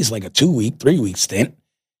for at least like a 2-week, 3-week stint.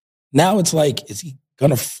 Now it's like, is he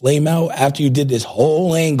going to flame out after you did this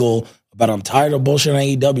whole angle about I'm tired of bullshit on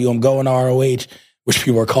AEW, I'm going to ROH, which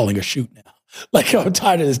people are calling a shoot now. Like, I'm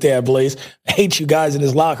tired of this damn place. I hate you guys in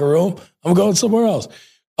this locker room. I'm going somewhere else.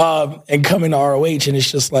 And coming to ROH, and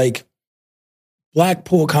it's just like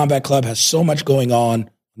Blackpool Combat Club has so much going on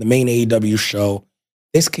the main AEW show.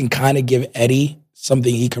 This can kind of give Eddie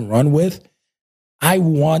something he can run with. I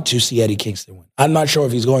want to see Eddie Kingston win. I'm not sure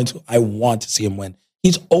if he's going to. I want to see him win.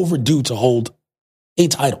 He's overdue to hold a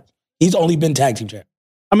title. He's only been tag team champion.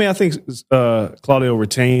 I mean, I think Claudio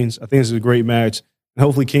retains. I think it's a great match. And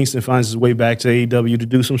hopefully Kingston finds his way back to AEW to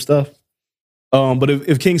do some stuff. But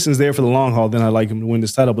if Kingston's there for the long haul, then I'd like him to win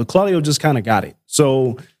this title. But Claudio just kind of got it.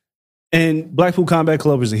 So, and Blackpool Combat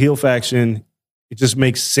Club is a heel faction. It just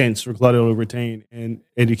makes sense for Claudio to retain and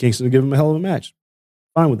Eddie Kingston to give him a hell of a match.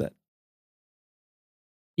 Fine with that.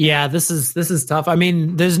 Yeah, this is tough. I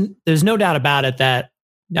mean, there's no doubt about it that,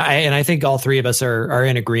 and I think all three of us are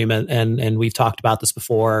in agreement, and we've talked about this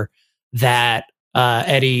before, that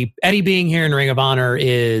Eddie being here in Ring of Honor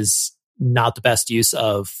is not the best use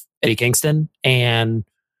of Eddie Kingston. And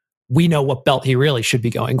we know what belt he really should be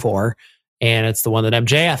going for, and it's the one that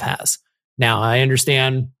MJF has. Now, I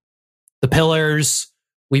understand the pillars.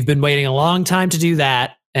 We've been waiting a long time to do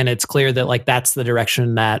that, and it's clear that like that's the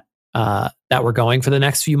direction that that we're going for the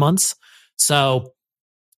next few months. So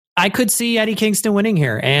I could see Eddie Kingston winning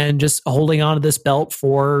here and just holding on to this belt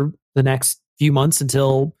for the next few months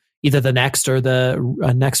until either the next or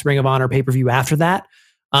the next Ring of Honor pay-per-view after that.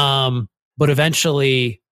 But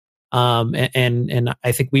eventually, and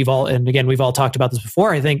I think we've all talked about this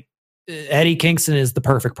before. I think Eddie Kingston is the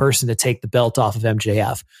perfect person to take the belt off of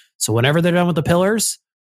MJF. So whenever they're done with the pillars,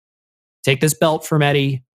 take this belt from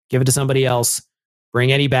Eddie, give it to somebody else,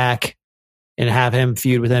 bring Eddie back, and have him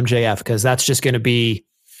feud with MJF, because that's just going to be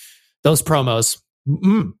those promos.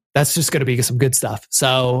 That's just going to be some good stuff.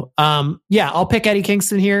 So, I'll pick Eddie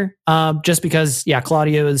Kingston here, just because,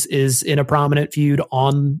 Claudio is in a prominent feud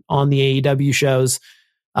on the AEW shows.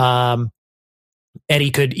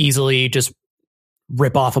 Eddie could easily just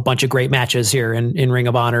rip off a bunch of great matches here in Ring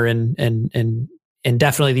of Honor, and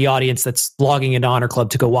definitely the audience that's logging into Honor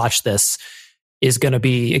Club to go watch this is going to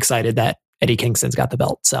be excited that Eddie Kingston's got the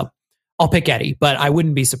belt. So I'll pick Eddie, but I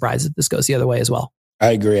wouldn't be surprised if this goes the other way as well.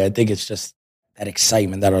 I agree. I think it's just that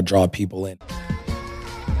excitement that'll draw people in.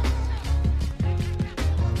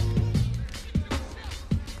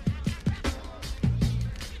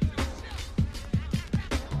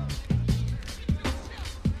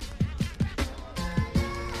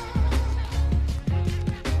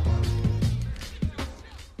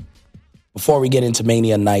 Before we get into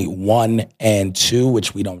Mania Night 1 and 2,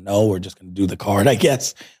 which we don't know, we're just going to do the card, I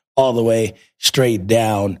guess, all the way straight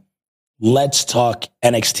down. Let's talk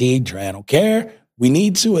NXT. Dre, I don't care. We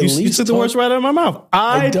need to at least. You took the words right out of my mouth.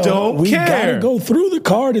 I don't care. We got to go through the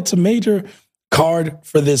card. It's a major card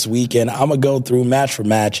for this weekend. I'm going to go through match for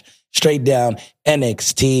match, straight down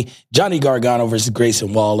NXT. Johnny Gargano versus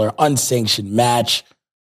Grayson Waller, unsanctioned match.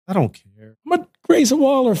 I don't care. I'm a Grayson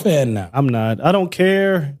Waller fan now. I'm not. I don't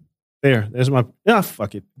care. There's my.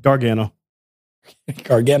 Fuck it. Gargano.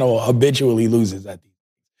 Gargano habitually loses at these.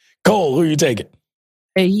 Cole, who are you taking?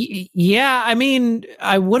 Yeah, I mean,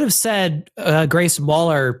 I would have said Grayson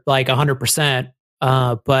Waller like 100%,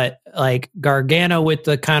 but like Gargano with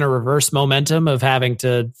the kind of reverse momentum of having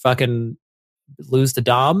to fucking lose to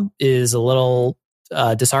Dom is a little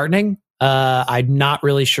disheartening. I'm not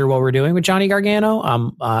really sure what we're doing with Johnny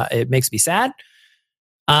Gargano. It makes me sad.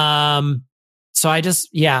 So I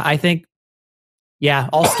think,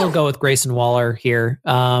 I'll still go with Grayson Waller here.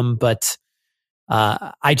 But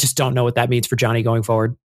I just don't know what that means for Johnny going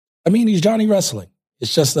forward. I mean, he's Johnny Wrestling.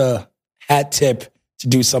 It's just a hat tip to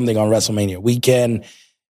do something on WrestleMania weekend.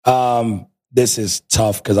 This is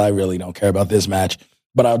tough because I really don't care about this match,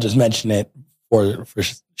 but I'll just mention it for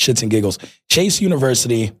shits and giggles. Chase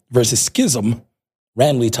University versus Schism.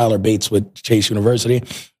 Randomly Tyler Bates with Chase University.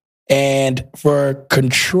 And for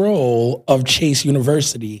control of Chase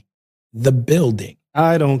University, the building.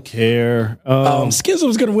 I don't care.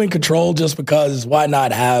 Schism's going to win control just because why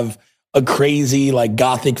not have a crazy, like,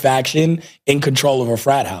 gothic faction in control of a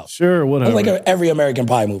frat house? Sure, whatever. Like every American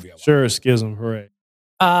Pie movie. Sure, Schism, hooray.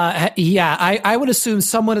 I would assume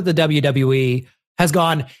someone at the WWE has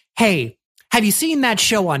gone, hey, have you seen that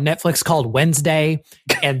show on Netflix called Wednesday?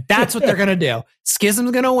 And that's what they're going to do.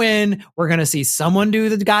 Schism's going to win. We're going to see someone do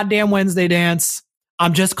the goddamn Wednesday dance.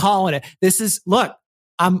 I'm just calling it.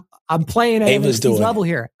 I'm playing at Ava's level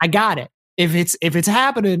here. I got it. If it's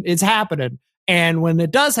happening, it's happening. And when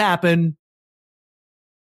it does happen,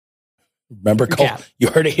 remember, Cole, you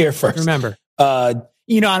heard it here first. Remember, out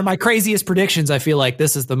of my craziest predictions, I feel like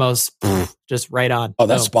this is the most just right on. Oh,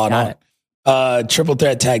 that's spot on. Triple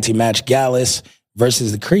threat tag team match: Gallus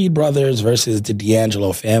versus the Creed brothers versus the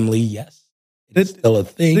D'Angelo family. Yes, it's still a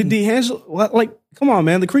thing. The D'Angelo, come on,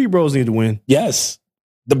 man. The Creed bros need to win. Yes.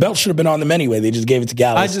 The belt should have been on them anyway. They just gave it to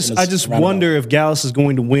Gallus. I just wonder if Gallus is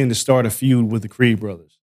going to win to start a feud with the Creed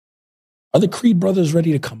brothers. Are the Creed brothers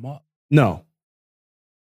ready to come up? No.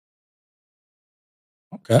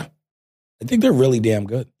 Okay. I think they're really damn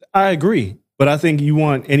good. I agree. But I think you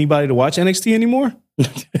want anybody to watch NXT anymore?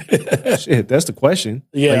 Shit, that's the question.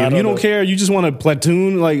 Yeah. If you don't care, you just want a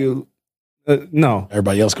platoon, no.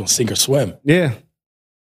 Everybody else going to sink or swim. Yeah.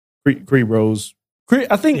 Creed bros.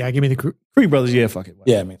 I think. Yeah, give me the Creed brothers. Yeah, fuck it.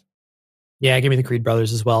 Yeah, I mean. Yeah, give me the Creed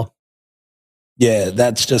brothers as well. Yeah,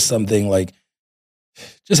 that's just something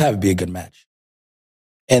just have it be a good match.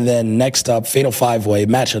 And then next up, Fatal 5-Way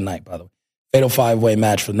match of the night, by the way. Fatal 5-Way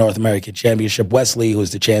match for the North American Championship. Wesley,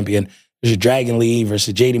 who's the champion, versus Dragon Lee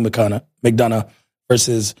versus JD McDonough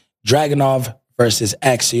versus Dragunov versus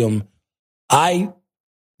Axiom. This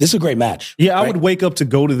is a great match. Yeah, I would wake up to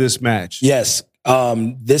go to this match. Yes.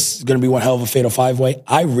 this is going to be one hell of a fatal 5-way.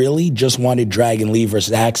 I really just wanted Dragon Lee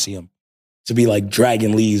versus Axiom to be like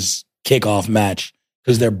Dragon Lee's kickoff match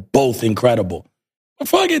because they're both incredible.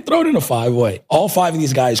 Before I get thrown in a 5-way, all 5 of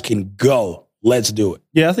these guys can go. Let's do it.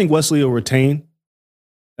 Yeah, I think Wesley will retain,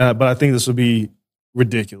 but I think this will be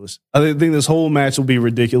ridiculous. I think this whole match will be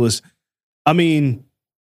ridiculous. I mean,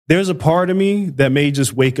 there's a part of me that may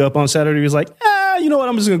just wake up on Saturday and is like, you know what,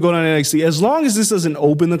 I'm just going to go down to NXT. As long as this doesn't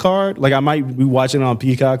open the card, like I might be watching it on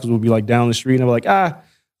Peacock because we'll be like down the street and I'm like,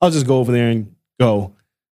 I'll just go over there and go.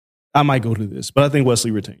 I might go to this, but I think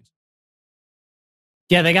Wesley retains.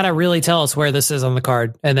 Yeah, they got to really tell us where this is on the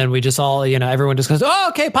card. And then we just all, everyone just goes, oh,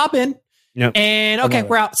 okay, pop in. Yep. And okay,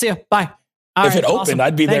 we're out. See ya. Bye. All if right, it opened, awesome.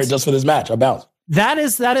 I'd be Thanks. there just for this match. I bounce. That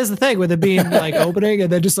is the thing with it being like opening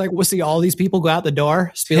and then just like we'll see all these people go out the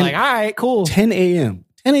door. Just be like, all right, cool. 10 a.m.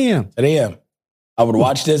 10 a.m. 10 a.m. I would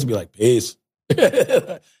watch this and be like, peace.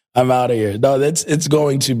 I'm out of here. No, it's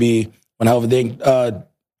going to be one hell of a thing. Cole,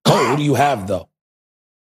 who do you have though?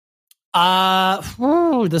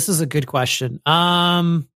 This is a good question.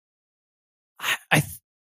 I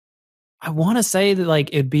want to say that like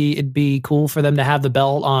it'd be cool for them to have the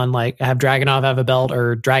belt on, like have Dragunov have a belt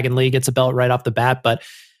or Dragon Lee gets a belt right off the bat. But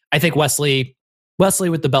I think Wesley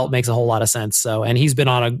with the belt makes a whole lot of sense. So, and he's been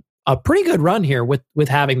on a pretty good run here with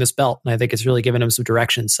having this belt, and I think it's really given him some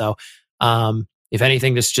direction. So, if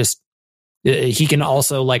anything, just he can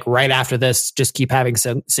also like right after this just keep having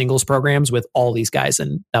singles programs with all these guys,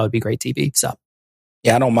 and that would be great TV. So,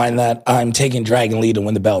 yeah, I don't mind that. I'm taking Dragon Lee to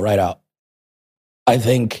win the belt right out. I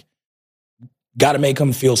think got to make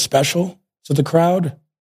him feel special to the crowd,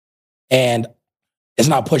 and it's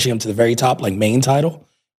not pushing him to the very top like main title,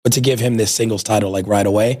 but to give him this singles title like right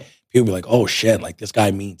away. People be like, oh shit, like this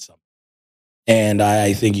guy means something. And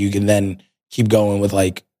I think you can then keep going with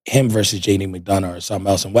like him versus JD McDonough or something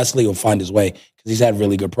else. And Wesley will find his way because he's had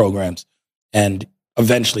really good programs. And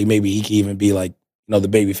eventually maybe he can even be like, the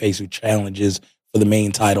babyface who challenges for the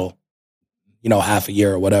main title, half a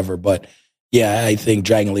year or whatever. But yeah, I think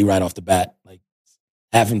Dragon Lee right off the bat, like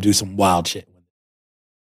have him do some wild shit.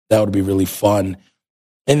 That would be really fun.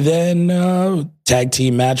 And then tag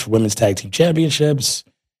team match, women's tag team championships.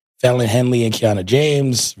 Fallon Henley and Kiana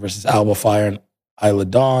James versus Alba Fire and Isla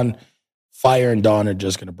Dawn. Fire and Dawn are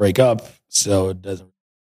just going to break up, so it doesn't.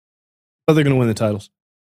 But they're going to win the titles.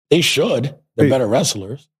 They should. They're better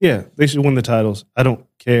wrestlers. Yeah, they should win the titles. I don't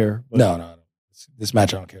care. But. No. This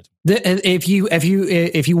match I don't care. If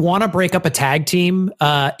you want to break up a tag team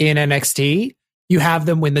in NXT, you have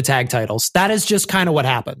them win the tag titles. That is just kind of what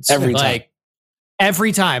happens every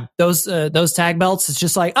time. Those tag belts, it's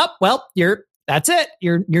just like, that's it.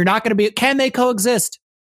 You're not going to be. Can they coexist?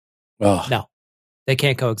 Oh. No, they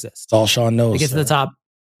can't coexist. That's all Sean knows. They get to the top.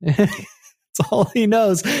 That's all he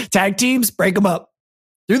knows. Tag teams, break them up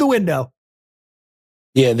through the window.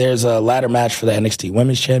 Yeah, there's a ladder match for the NXT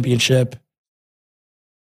Women's Championship,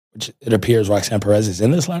 which it appears Roxanne Perez is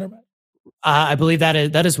in this ladder match. I believe that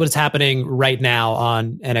is what's happening right now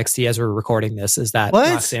on NXT as we're recording this. Is that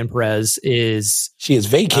Roxanne Perez is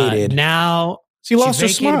vacated now? She lost her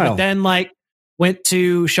smile, but then went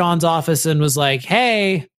to Sean's office and was like,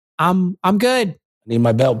 "Hey, I'm good. I need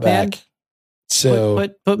my belt back." So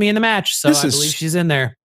put me in the match. So I believe she's in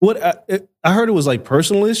there. What I heard it was like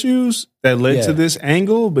personal issues that led to this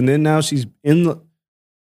angle, but then now she's in the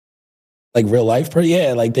like real life.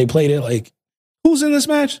 Yeah, like they played it like who's in this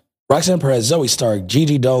match? Roxanne Perez, Zoe Stark,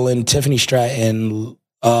 Gigi Dolan, Tiffany Stratton,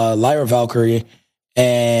 Lyra Valkyrie,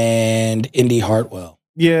 and Indy Hartwell.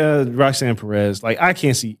 Yeah, Roxanne Perez. Like, I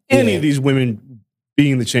can't see any of these women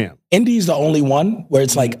being the champ. Indy's the only one where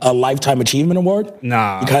it's like a Lifetime Achievement Award.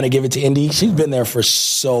 Nah. You kind of give it to Indy. She's been there for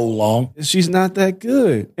so long. She's not that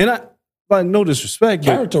good. And by no disrespect.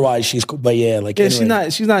 Character-wise, she's cool. But yeah, like anyway.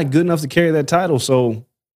 she's not good enough to carry that title, so.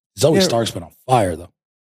 Zoe Stark's been on fire, though.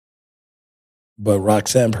 But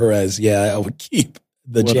Roxanne Perez, I would keep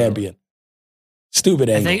the champion. Stupid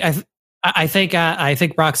angle. I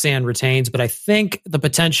think Roxanne retains, but I think the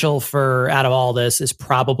potential for out of all this is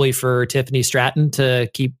probably for Tiffany Stratton to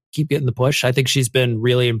keep getting the push. I think she's been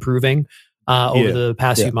really improving over the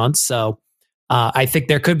past few months. So I think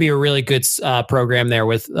there could be a really good program there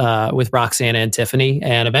with Roxanne and Tiffany,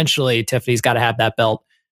 and eventually Tiffany's got to have that belt,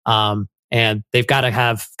 and they've got to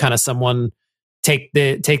have kind of someone take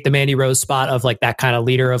the Mandy Rose spot of like that kind of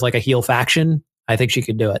leader of like a heel faction. I think she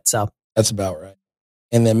could do it. So that's about right.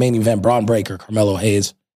 And then main event, Braun Breaker, Carmelo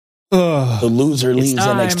Hayes. The loser leaves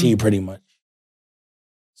NXT pretty much.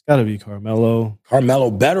 It's got to be Carmelo. Carmelo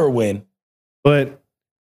better win. But,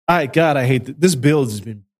 I hate this build has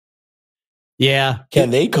been... Yeah. Can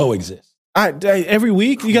they coexist? Every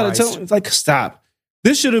week you got to tell. It's like, stop.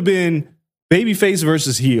 This should have been babyface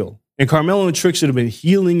versus heel, and Carmelo and Trick should have been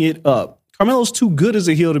healing it up. Carmelo's too good as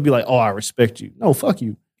a heel to be like, oh, I respect you. No, fuck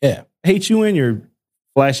you. Yeah, I hate you and your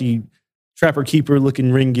flashy trapper keeper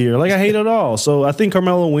looking ring gear. Like, I hate it all. So I think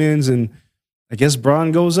Carmelo wins, and I guess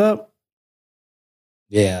Braun goes up.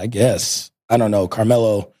 Yeah, I guess. I don't know,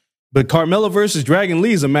 Carmelo. But Carmelo versus Dragon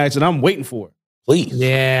Lee is a match that I'm waiting for. Please.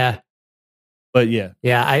 Yeah. But yeah.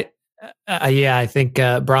 Yeah, I think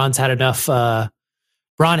Braun's had enough.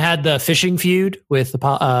 Braun had the fishing feud with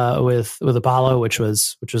Apollo, which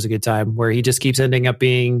was a good time, where he just keeps ending up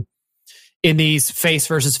being in these face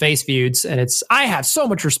versus face feuds, and it's, I have so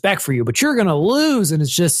much respect for you, but you're gonna lose, and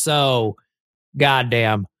it's just so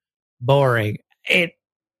goddamn boring.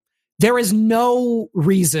 There is no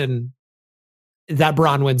reason that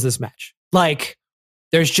Braun wins this match. Like,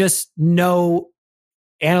 there's just no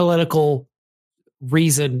analytical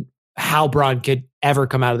reason how Braun could ever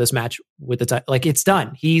come out of this match with the title. Like, it's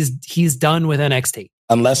done. He's done with NXT.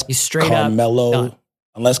 Unless he's straight Carmelo, up done.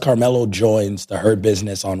 Unless Carmelo joins the Hurt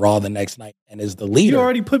Business on Raw the next night and is the leader. You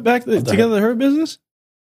already put back together the Hurt Business?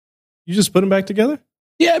 You just put them back together?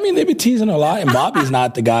 Yeah, I mean, they've been teasing a lot, and Bobby's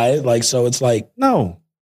not the guy. Like, so it's like, no.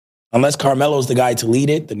 Unless Carmelo's the guy to lead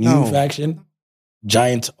it, the new faction,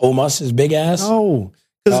 Giant Omos, his big ass. No,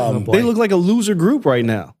 because they look like a loser group right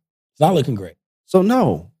now. It's not looking great. So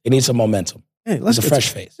no, it needs some momentum. Hey, let's get a fresh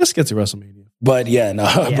face. Let's get to WrestleMania. But yeah,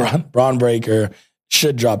 no, Braun Breaker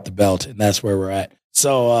should drop the belt, and that's where we're at.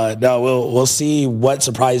 So no, we'll see what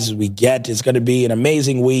surprises we get. It's going to be an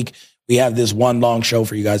amazing week. We have this one long show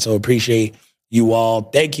for you guys, so appreciate you all.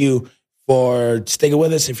 Thank you for sticking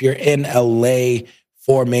with us. If you're in LA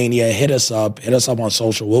for Mania, hit us up on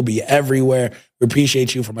social. We'll be everywhere. We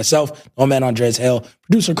appreciate you. For myself, my man Andres Hale,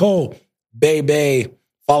 producer Cole, Bay.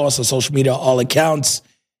 Follow us on social media, all accounts.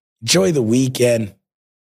 Enjoy the weekend.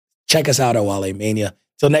 Check us out at WaleMania.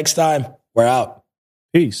 Till next time, we're out.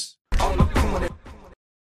 Peace.